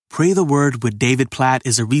Pray the Word with David Platt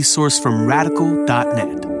is a resource from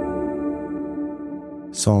radical.net.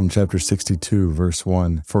 Psalm chapter 62, verse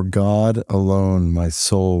 1. For God alone my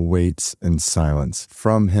soul waits in silence.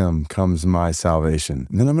 From him comes my salvation.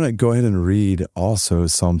 And then I'm going to go ahead and read also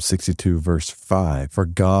Psalm 62, verse 5. For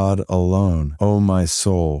God alone, O my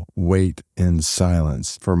soul, wait in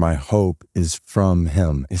silence, for my hope is from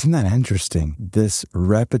him. Isn't that interesting? This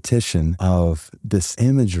repetition of this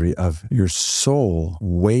imagery of your soul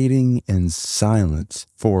waiting in silence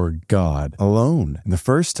for God alone. And the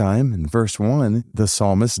first time, in verse 1, the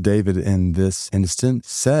psalmist David in this instant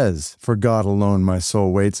says, for God alone my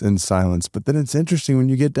soul waits in silence. But then it's interesting when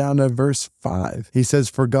you get down to verse 5. He says,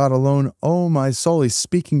 for God alone, O my soul. He's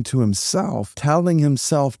speaking to himself, telling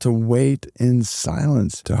himself to wait in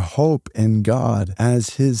silence, to hope in God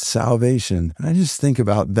as his salvation. And I just think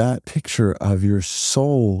about that picture of your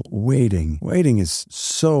soul waiting. Waiting is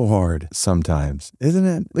so hard sometimes, isn't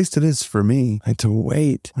it? At least it is for me. Like to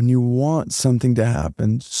wait when you want something to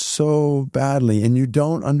happen so badly and you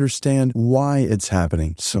don't understand why it's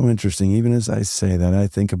happening. So interesting. Even as I say that, I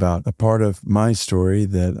think about a part of my story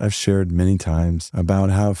that I've shared many times about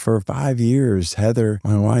how for 5 years, Heather,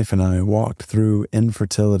 my wife, and I walked through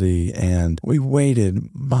infertility, and we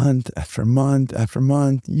waited month after month after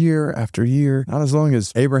month, year after year, not as long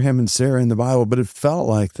as Abraham and Sarah in the Bible, but it felt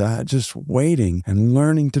like that, just waiting and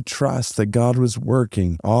learning to trust that God was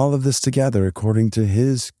working all of this together according to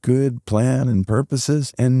his good plan and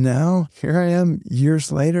purposes. And now here I am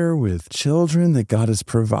years later with children that God has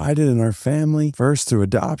provided in our family, first through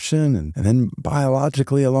adoption and then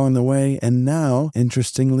biologically along the way. And now,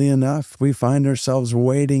 interestingly enough, we find ourselves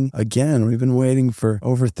waiting again. We've been waiting for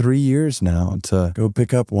over 3 years now to go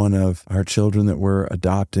pick up one of our children that we're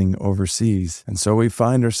adopting overseas. And so we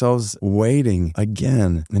find ourselves waiting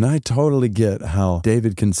again. And I totally get how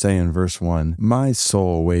David can say in verse 1, my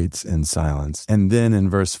soul waits in silence. And then in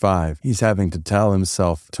verse 5, he's having to tell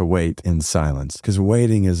himself to wait in silence because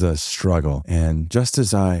waiting is a struggle. And just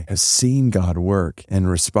as I have seen God work in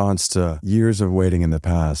response to years of waiting in the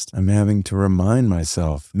past, I'm having to remind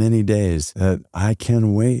myself many days that I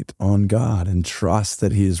can wait on God and trust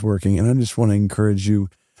that he is working. And I just want to encourage you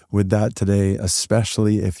with that today,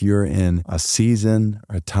 especially if you're in a season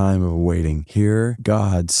or a time of waiting. Hear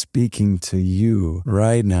God speaking to you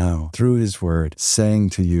right now through his word, saying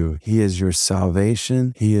to you, he is your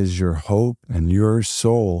salvation, he is your hope, and your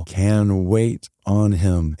soul can wait on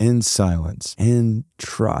him in silence, in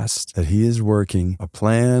trust that he is working a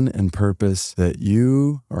plan and purpose that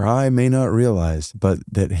you or I may not realize, but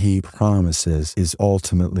that he promises is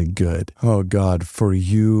ultimately good. Oh God, for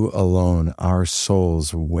you alone, our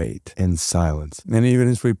souls wait in silence. And even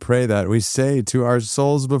as we pray that, we say to our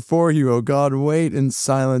souls before you, oh God, wait in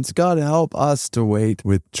silence. God, help us to wait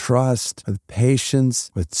with trust, with patience,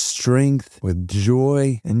 with strength, with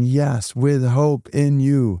joy, and yes, with hope in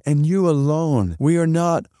you and you alone. We are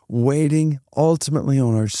not waiting ultimately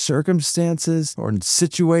on our circumstances or on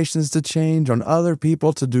situations to change, on other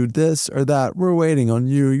people to do this or that. We're waiting on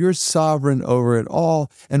you. You're sovereign over it all,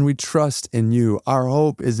 and we trust in you. Our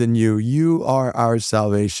hope is in you. You are our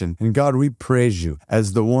salvation. And God, we praise you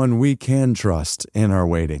as the one we can trust in our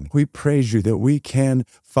waiting. We praise you that we can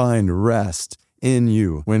find rest in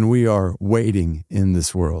you when we are waiting in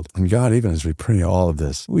this world. And God, even as we pray all of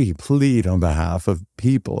this, we plead on behalf of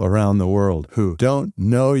people around the world who don't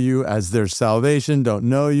know you as their salvation, don't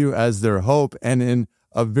know you as their hope, and in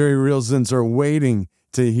a very real sense are waiting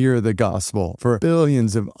to hear the gospel. For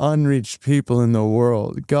billions of unreached people in the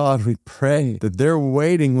world, God, we pray that their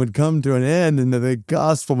waiting would come to an end and that the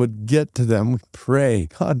gospel would get to them. We pray,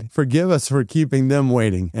 God, forgive us for keeping them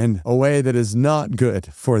waiting in a way that is not good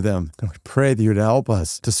for them. And we pray that you would help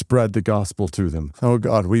us to spread the gospel to them. Oh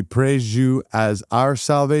God, we praise you as our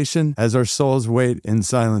salvation, as our souls wait in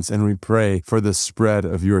silence, and we pray for the spread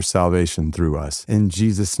of your salvation through us. In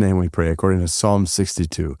Jesus' name we pray, according to Psalm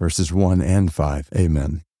 62, verses 1 and 5. Amen.